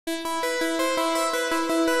In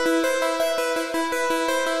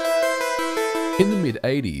the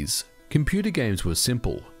mid-80s, computer games were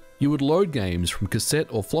simple. You would load games from cassette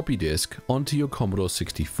or floppy disk onto your Commodore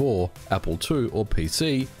 64, Apple II or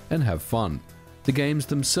PC and have fun. The games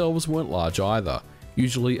themselves weren't large either,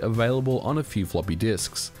 usually available on a few floppy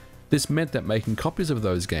disks. This meant that making copies of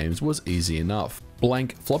those games was easy enough.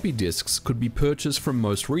 Blank floppy disks could be purchased from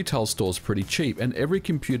most retail stores pretty cheap, and every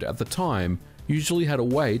computer at the time usually had a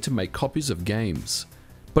way to make copies of games.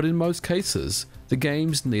 But in most cases, the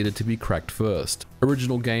games needed to be cracked first.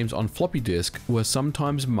 Original games on floppy disk were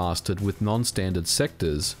sometimes mastered with non-standard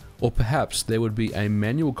sectors, or perhaps there would be a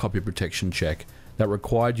manual copy protection check that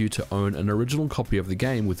required you to own an original copy of the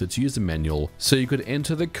game with its user manual so you could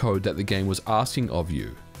enter the code that the game was asking of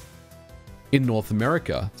you. In North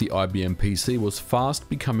America, the IBM PC was fast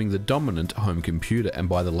becoming the dominant home computer, and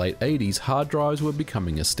by the late 80s, hard drives were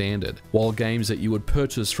becoming a standard. While games that you would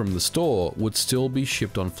purchase from the store would still be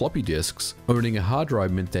shipped on floppy disks, owning a hard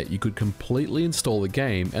drive meant that you could completely install the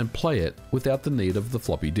game and play it without the need of the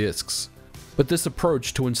floppy disks. But this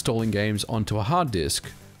approach to installing games onto a hard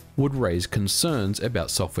disk would raise concerns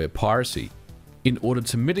about software piracy. In order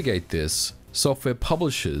to mitigate this, software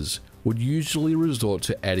publishers would usually resort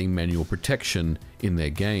to adding manual protection in their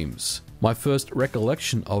games. My first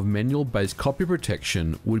recollection of manual-based copy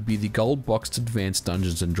protection would be the gold-boxed Advanced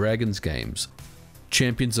Dungeons & Dragons games.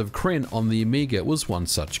 Champions of Krynn on the Amiga was one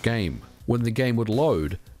such game. When the game would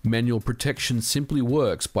load, manual protection simply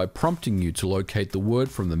works by prompting you to locate the word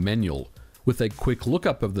from the manual. With a quick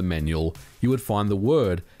lookup of the manual, you would find the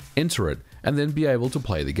word, enter it, and then be able to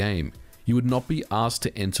play the game. You would not be asked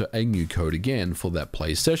to enter a new code again for that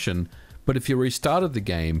play session, but if you restarted the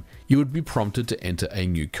game, you would be prompted to enter a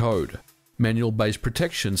new code. Manual-based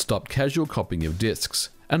protection stopped casual copying of disks,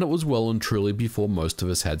 and it was well and truly before most of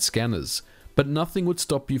us had scanners. But nothing would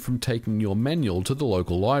stop you from taking your manual to the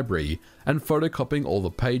local library and photocopying all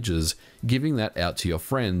the pages, giving that out to your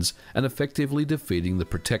friends, and effectively defeating the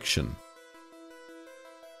protection.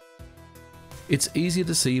 It's easy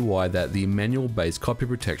to see why the manual-based copy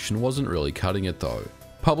protection wasn't really cutting it though.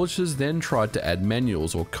 Publishers then tried to add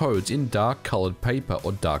manuals or codes in dark colored paper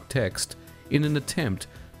or dark text in an attempt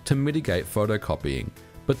to mitigate photocopying,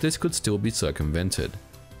 but this could still be circumvented.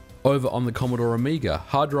 Over on the Commodore Amiga,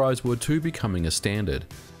 hard drives were too becoming a standard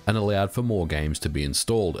and allowed for more games to be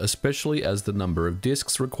installed, especially as the number of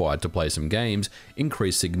disks required to play some games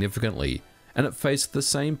increased significantly, and it faced the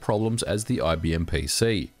same problems as the IBM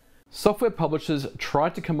PC. Software publishers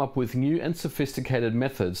tried to come up with new and sophisticated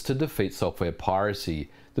methods to defeat software piracy.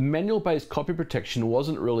 The manual-based copy protection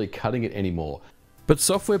wasn't really cutting it anymore, but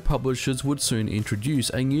software publishers would soon introduce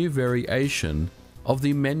a new variation of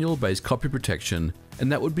the manual-based copy protection, and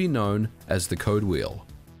that would be known as the CodeWheel.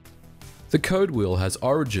 The CodeWheel has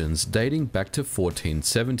origins dating back to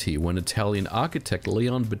 1470, when Italian architect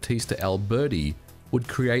Leon Battista Alberti would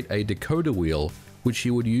create a decoder wheel which he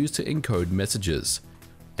would use to encode messages.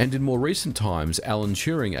 And in more recent times, Alan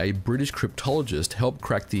Turing, a British cryptologist, helped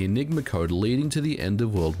crack the Enigma code leading to the end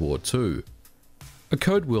of World War II. A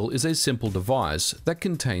CodeWheel is a simple device that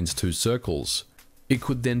contains two circles. It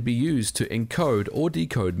could then be used to encode or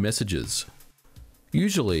decode messages.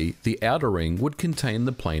 Usually, the outer ring would contain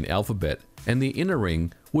the plain alphabet, and the inner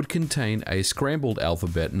ring would contain a scrambled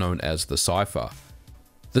alphabet known as the cipher.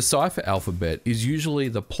 The cipher alphabet is usually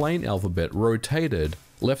the plain alphabet rotated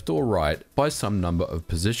left or right by some number of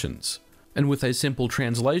positions, and with a simple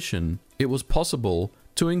translation, it was possible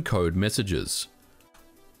to encode messages.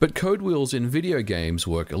 But CodeWheels in video games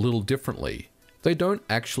work a little differently. They don't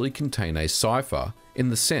actually contain a cipher in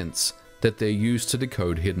the sense that they're used to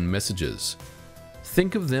decode hidden messages.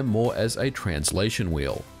 Think of them more as a translation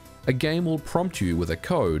wheel. A game will prompt you with a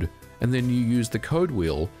code, and then you use the code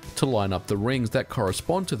wheel to line up the rings that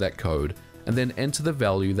correspond to that code, and then enter the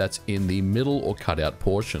value that's in the middle or cutout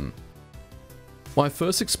portion. My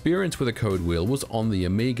first experience with a code wheel was on the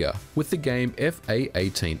Amiga with the game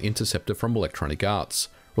FA-18 Interceptor from Electronic Arts.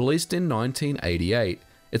 Released in 1988,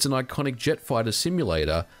 it's an iconic jet fighter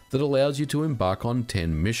simulator that allows you to embark on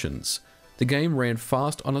 10 missions. The game ran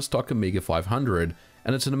fast on a stock Amiga 500,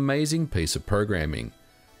 and it's an amazing piece of programming.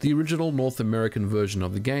 The original North American version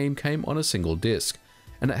of the game came on a single disc,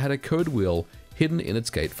 and it had a code wheel hidden in its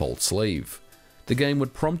gatefold sleeve. The game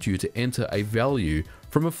would prompt you to enter a value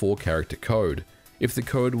from a 4-character code. If the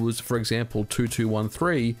code was, for example,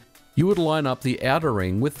 2213, you would line up the outer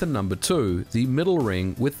ring with the number 2, the middle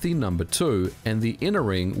ring with the number 2, and the inner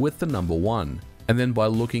ring with the number 1. And then by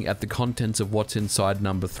looking at the contents of what's inside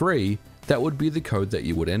number 3, that would be the code that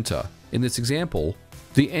you would enter. In this example,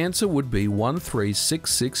 the answer would be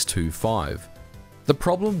 136625. The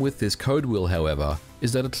problem with this CodeWheel, however,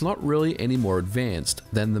 is that it's not really any more advanced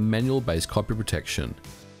than the manual-based copy protection.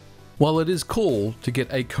 While it is cool to get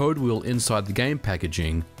a CodeWheel inside the game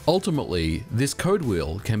packaging, ultimately this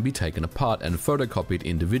CodeWheel can be taken apart and photocopied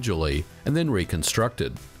individually and then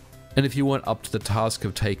reconstructed. And if you weren't up to the task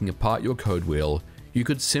of taking apart your CodeWheel, you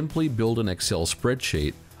could simply build an Excel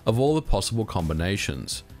spreadsheet of all the possible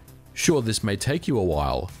combinations. Sure, this may take you a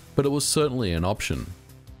while, but it was certainly an option.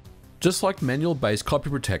 Just like manual-based copy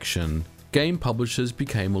protection, game publishers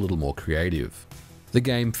became a little more creative. The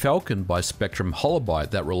game Falcon by Spectrum Holobyte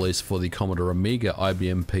that released for the Commodore Amiga,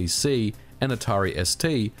 IBM PC, and Atari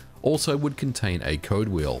ST also would contain a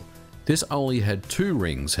CodeWheel. This only had 2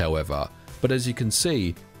 rings, however, but as you can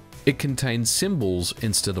see, it contained symbols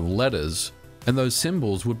instead of letters, and those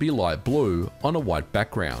symbols would be light blue on a white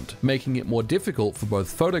background, making it more difficult for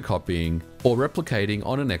both photocopying or replicating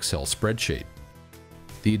on an Excel spreadsheet.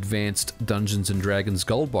 The advanced Dungeons & Dragons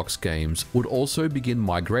Goldbox games would also begin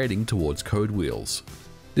migrating towards CodeWheels.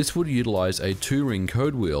 This would utilize a 2-ring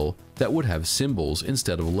CodeWheel that would have symbols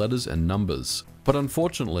instead of letters and numbers, but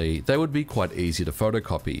unfortunately they would be quite easy to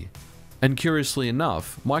photocopy. And curiously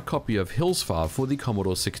enough, my copy of Hillsfar for the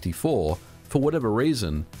Commodore 64, for whatever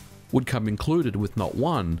reason, would come included with not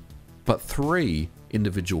 1, but 3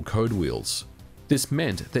 individual CodeWheels. This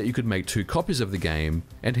meant that you could make 2 copies of the game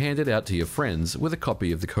and hand it out to your friends with a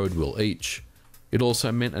copy of the CodeWheel each. It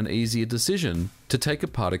also meant an easier decision to take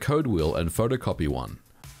apart a CodeWheel and photocopy one.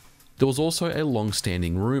 There was also a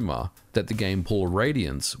long-standing rumour that the game Pool of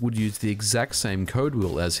Radiance would use the exact same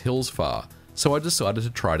CodeWheel as Hillsfar, so I decided to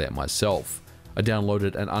try it out myself. I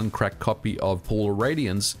downloaded an uncracked copy of Pool of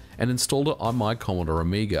Radiance and installed it on my Commodore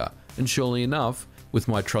Amiga, and surely enough, with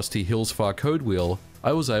my trusty Hillsfar CodeWheel,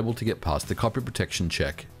 I was able to get past the copy protection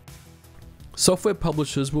check. Software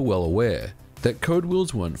publishers were well aware that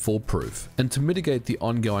CodeWheels weren't foolproof, and to mitigate the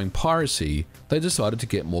ongoing piracy, they decided to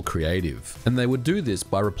get more creative, and they would do this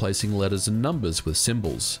by replacing letters and numbers with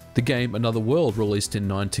symbols. The game Another World, released in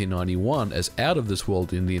 1991 as Out of This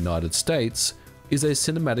World in the United States, is a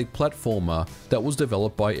cinematic platformer that was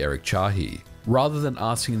developed by Eric Chahi. Rather than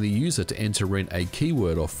asking the user to enter in a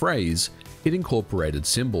keyword or phrase, it incorporated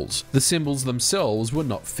symbols. The symbols themselves were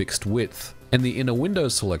not fixed width, and the inner window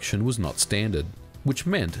selection was not standard, which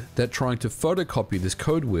meant that trying to photocopy this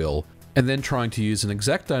CodeWheel and then trying to use an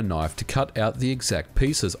X-Acto knife to cut out the exact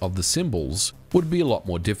pieces of the symbols would be a lot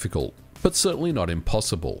more difficult, but certainly not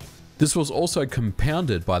impossible. This was also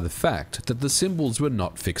compounded by the fact that the symbols were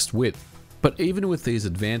not fixed width. But even with these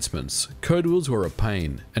advancements, CodeWheels were a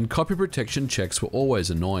pain, and copy protection checks were always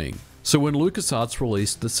annoying. So when LucasArts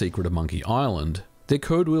released The Secret of Monkey Island, their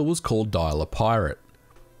CodeWheel was called Dial a Pirate.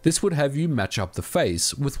 This would have you match up the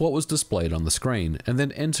face with what was displayed on the screen, and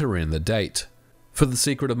then enter in the date. For The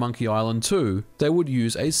Secret of Monkey Island 2, they would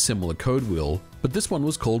use a similar CodeWheel, but this one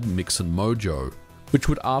was called Mix and Mojo, which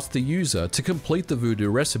would ask the user to complete the voodoo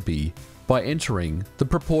recipe by entering the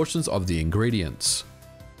proportions of the ingredients.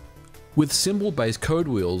 With symbol-based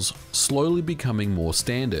CodeWheels slowly becoming more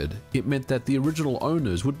standard, it meant that the original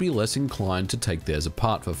owners would be less inclined to take theirs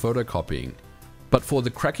apart for photocopying. But for the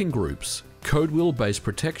cracking groups, CodeWheel-based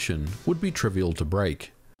protection would be trivial to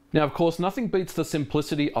break. Now, of course, nothing beats the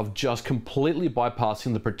simplicity of just completely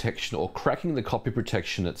bypassing the protection or cracking the copy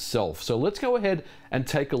protection itself. So let's go ahead and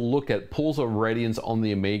take a look at Pools of Radiance on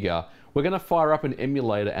the Amiga. We're going to fire up an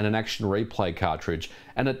emulator and an Action Replay cartridge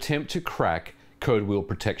and attempt to crack CodeWheel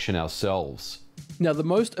protection ourselves. Now, the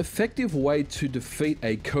most effective way to defeat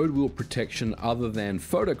a CodeWheel protection other than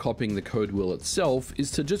photocopying the CodeWheel itself is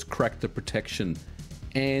to just crack the protection.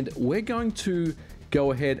 And we're going to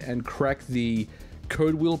go ahead and crack the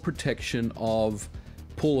CodeWheel protection of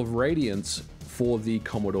Pool of Radiance for the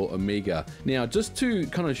Commodore Amiga. Now, just to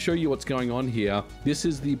kind of show you what's going on here, this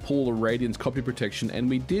is the Pool of Radiance copy protection, and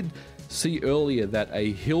we did see earlier that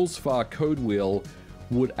a Hillsfar CodeWheel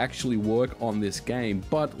would actually work on this game,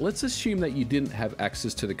 but let's assume that you didn't have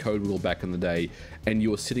access to the CodeWheel back in the day and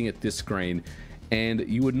you were sitting at this screen, and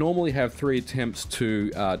you would normally have 3 attempts to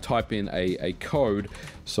type in a code.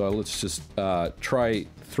 So let's just try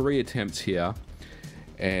 3 attempts here,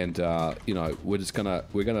 and you know,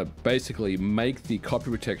 we're gonna basically make the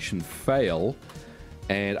copy protection fail,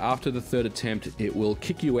 and after the 3rd attempt it will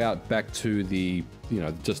kick you out back to the, you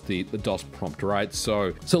know, just the DOS prompt, right?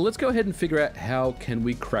 So let's go ahead and figure out how can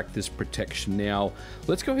we crack this protection. Now,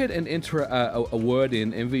 let's go ahead and enter a word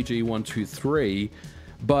in MVG 123,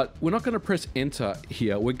 but we're not going to press enter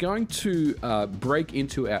here. We're going to break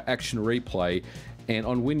into our Action Replay, and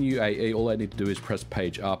on WinUAE, all I need to do is press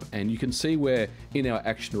page up, and you can see we're in our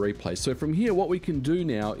Action Replay. So from here, what we can do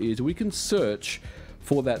now is we can search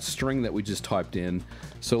for that string that we just typed in.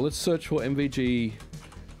 So let's search for MVG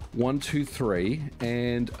 123,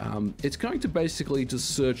 and it's going to basically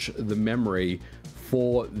just search the memory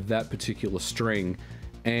for that particular string,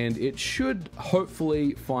 and it should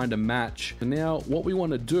hopefully find a match. And now what we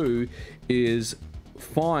want to do is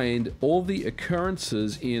find all the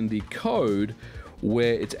occurrences in the code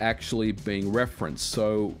where it's actually being referenced.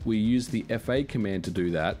 So we use the FA command to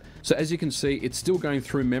do that. So as you can see, it's still going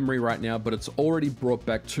through memory right now, but it's already brought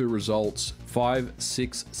back two results,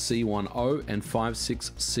 56C10 and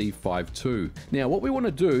 56C52. Now what we want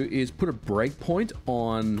to do is put a breakpoint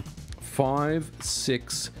on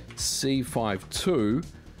 56C52,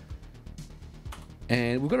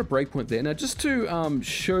 and we've got a breakpoint there. Now just to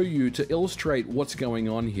show you, to illustrate what's going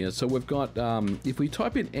on here, so we've got, if we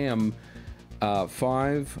type in M,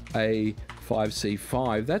 5A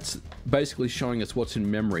 5C5, that's basically showing us what's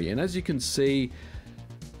in memory. And as you can see,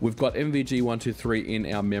 we've got MVG 123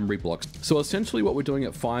 in our memory blocks. So essentially what we're doing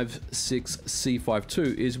at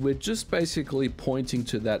 56C52 is we're just basically pointing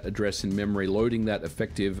to that address in memory, loading that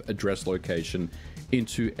effective address location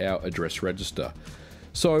into our address register.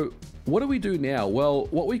 So what do we do now? Well,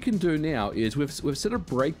 what we can do now is we've set a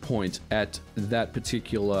breakpoint at that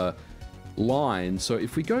particular line. So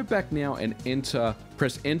if we go back now and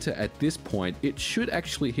press enter at this point, it should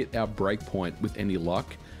actually hit our breakpoint with any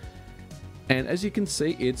luck. And as you can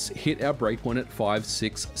see, it's hit our breakpoint at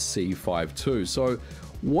 56C52. So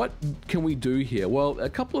what can we do here? Well, a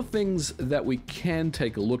couple of things that we can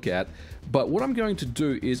take a look at, but what I'm going to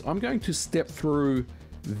do is I'm going to step through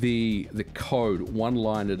the code one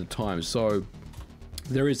line at a time. So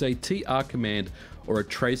there is a TR command or a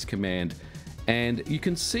trace command, and you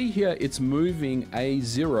can see here it's moving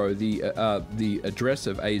A0, the address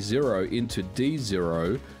of A0 into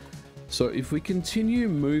D0. So if we continue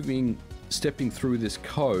moving, stepping through this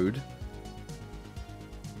code,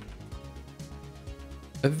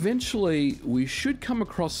 eventually we should come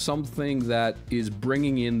across something that is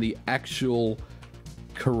bringing in the actual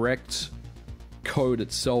correct code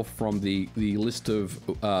itself from the list of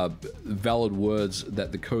valid words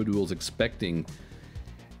that the CodeWheel is expecting.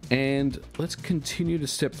 And let's continue to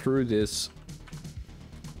step through this.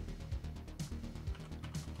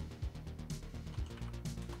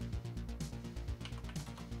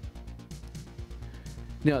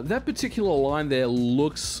 Now that particular line there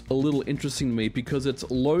looks a little interesting to me because it's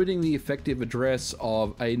loading the effective address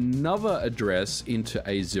of another address into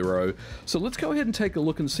A0. So let's go ahead and take a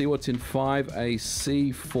look and see what's in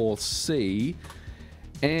 5AC4C.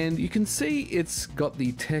 And you can see it's got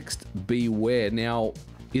the text beware. Now,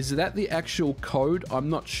 is that the actual code? I'm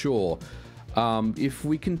not sure. If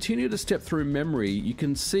we continue to step through memory, you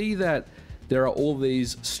can see that there are all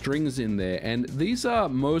these strings in there, and these are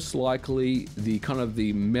most likely the kind of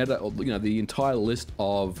the meta, the entire list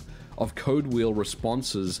of CodeWheel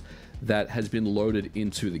responses that has been loaded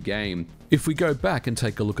into the game. If we go back and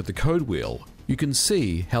take a look at the CodeWheel, you can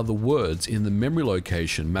see how the words in the memory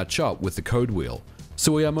location match up with the CodeWheel.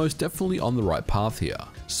 So we are most definitely on the right path here.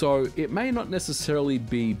 So it may not necessarily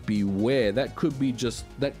be beware. That could just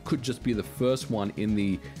be the first one in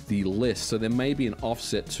the list. So there may be an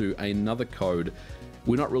offset to another code.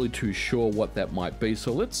 We're not really too sure what that might be.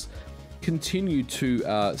 So let's continue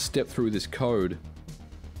to step through this code.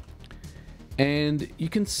 And you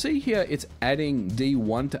can see here it's adding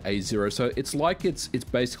D1 to A0. So it's like it's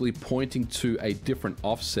basically pointing to a different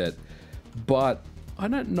offset, but I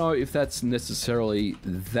don't know if that's necessarily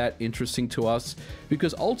that interesting to us,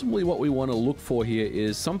 because ultimately what we want to look for here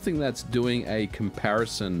is something that's doing a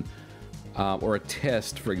comparison or a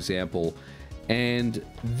test, for example. And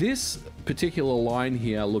this particular line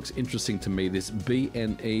here looks interesting to me, this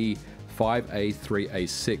BNE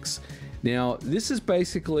 5A3A6. Now, this is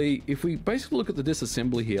basically, if we basically look at the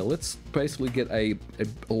disassembly here, let's basically get a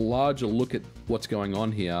larger look at what's going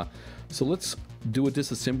on here. So let's do a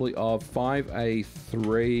disassembly of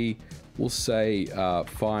 5A3, we'll say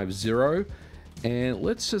 50, and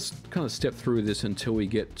let's just kind of step through this until we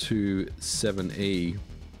get to 7E.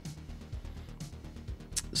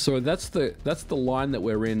 So that's the line that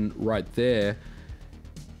we're in right there.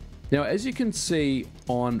 Now, as you can see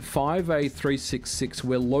on 5A366,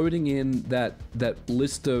 we're loading in that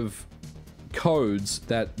list of codes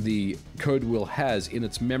that the CodeWheel has in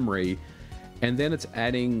its memory, and then it's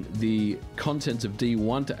adding the contents of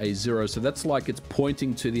D1 to A0. So that's like it's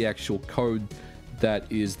pointing to the actual code that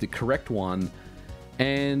is the correct one.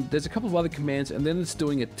 And there's a couple of other commands, and then it's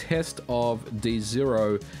doing a test of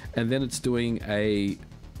D0, and then it's doing a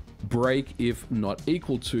break if not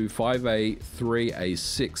equal to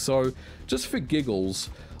 5A3A6. So just for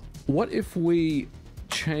giggles, what if we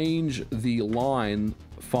change the line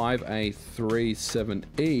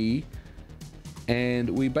 5A37E and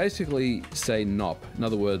we basically say nop. In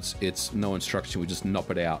other words, it's no instruction, we just nop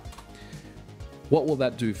it out. What will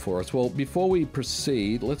that do for us? Well, before we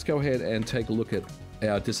proceed, let's go ahead and take a look at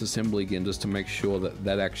our disassembly again, just to make sure that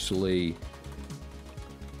that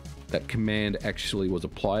command actually was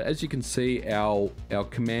applied. As you can see, our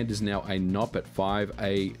command is now a nop at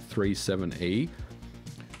 5A37E.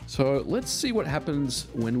 So let's see what happens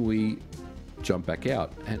when we jump back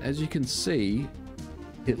out. And as you can see,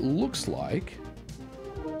 it looks like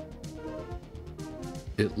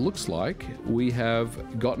we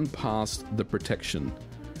have gotten past the protection.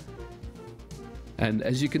 And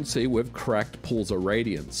as you can see, we've cracked pulsar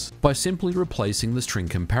radiance. By simply replacing the string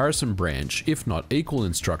comparison branch, if not equal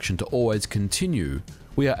instruction to always continue,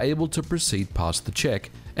 we are able to proceed past the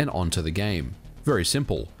check and onto the game. Very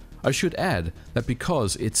simple. I should add that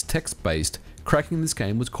because it's text-based, cracking this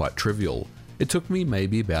game was quite trivial. It took me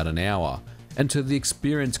maybe about an hour, and to the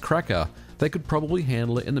experienced cracker, they could probably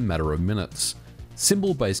handle it in a matter of minutes.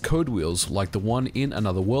 Symbol-based CodeWheels, like the one in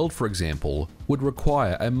Another World for example, would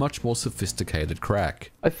require a much more sophisticated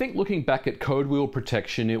crack. I think looking back at CodeWheel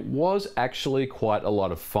protection, it was actually quite a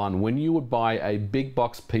lot of fun. When you would buy a big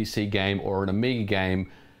box PC game or an Amiga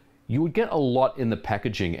game, you would get a lot in the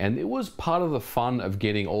packaging, and it was part of the fun of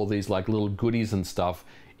getting all these like little goodies and stuff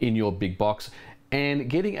in your big box. And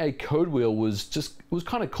getting a CodeWheel was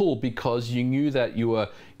kind of cool because you knew that you were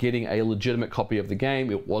getting a legitimate copy of the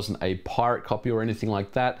game. It wasn't a pirate copy or anything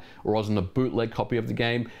like that, or wasn't a bootleg copy of the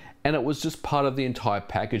game. And it was just part of the entire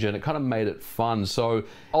package, and it kind of made it fun. So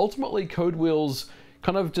ultimately, CodeWheels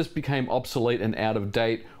kind of just became obsolete and out of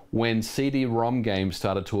date when CD-ROM games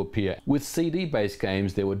started to appear. With CD-based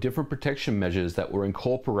games, there were different protection measures that were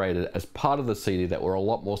incorporated as part of the CD that were a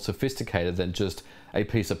lot more sophisticated than just a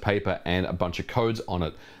piece of paper and a bunch of codes on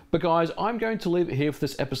it. But guys, I'm going to leave it here for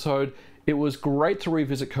this episode. It was great to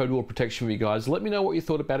revisit CodeWheel protection with you guys. Let me know what you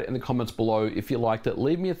thought about it in the comments below. If you liked it,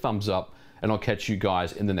 leave me a thumbs up, and I'll catch you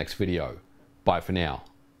guys in the next video. Bye for now.